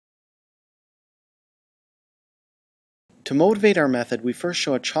To motivate our method, we first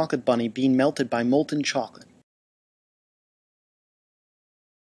show a chocolate bunny being melted by molten chocolate.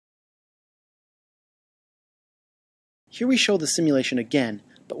 Here we show the simulation again,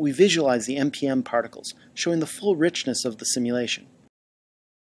 but we visualize the MPM particles, showing the full richness of the simulation.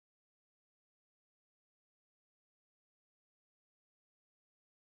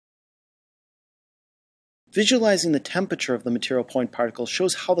 Visualizing the temperature of the material point particles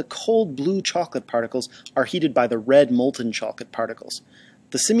shows how the cold blue chocolate particles are heated by the red molten chocolate particles.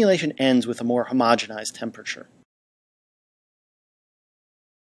 The simulation ends with a more homogenized temperature.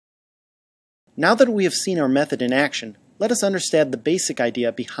 Now that we have seen our method in action, let us understand the basic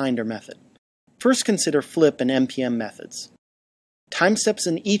idea behind our method. First, consider flip and MPM methods. Time steps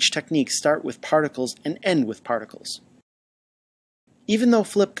in each technique start with particles and end with particles. Even though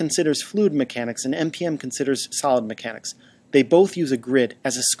flip considers fluid mechanics and MPM considers solid mechanics, they both use a grid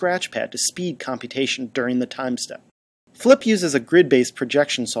as a scratch pad to speed computation during the time step. Flip uses a grid-based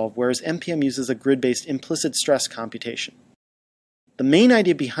projection solve, whereas MPM uses a grid-based implicit stress computation. The main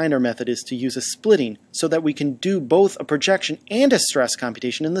idea behind our method is to use a splitting so that we can do both a projection and a stress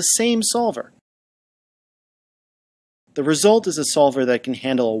computation in the same solver. The result is a solver that can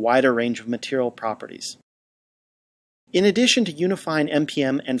handle a wider range of material properties. In addition to unifying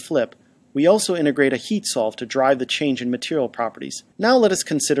MPM and flip, we also integrate a heat solve to drive the change in material properties. Now let us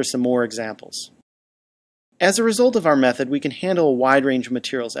consider some more examples. As a result of our method, we can handle a wide range of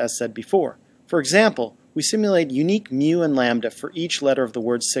materials as said before. For example, we simulate unique mu and lambda for each letter of the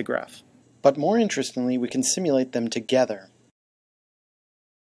word SIGGRAPH. But more interestingly, we can simulate them together.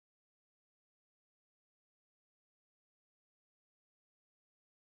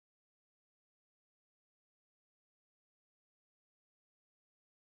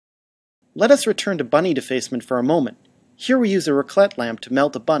 Let us return to bunny defacement for a moment. Here we use a raclette lamp to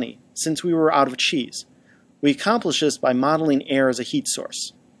melt a bunny, since we were out of cheese. We accomplish this by modeling air as a heat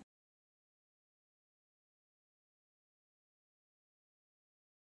source.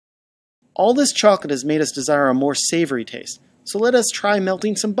 All this chocolate has made us desire a more savory taste, so let us try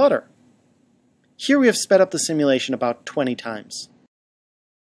melting some butter. Here we have sped up the simulation about 20 times.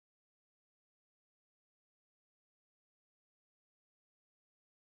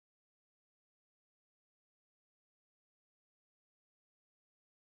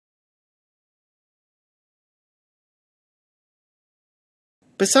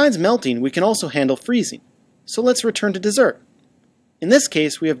 Besides melting, we can also handle freezing. So let's return to dessert. In this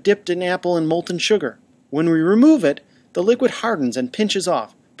case, we have dipped an apple in molten sugar. When we remove it, the liquid hardens and pinches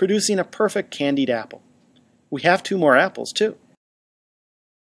off, producing a perfect candied apple. We have 2 more apples, too.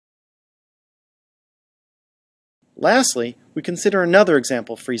 Lastly, we consider another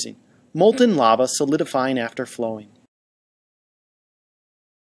example of freezing, molten lava solidifying after flowing.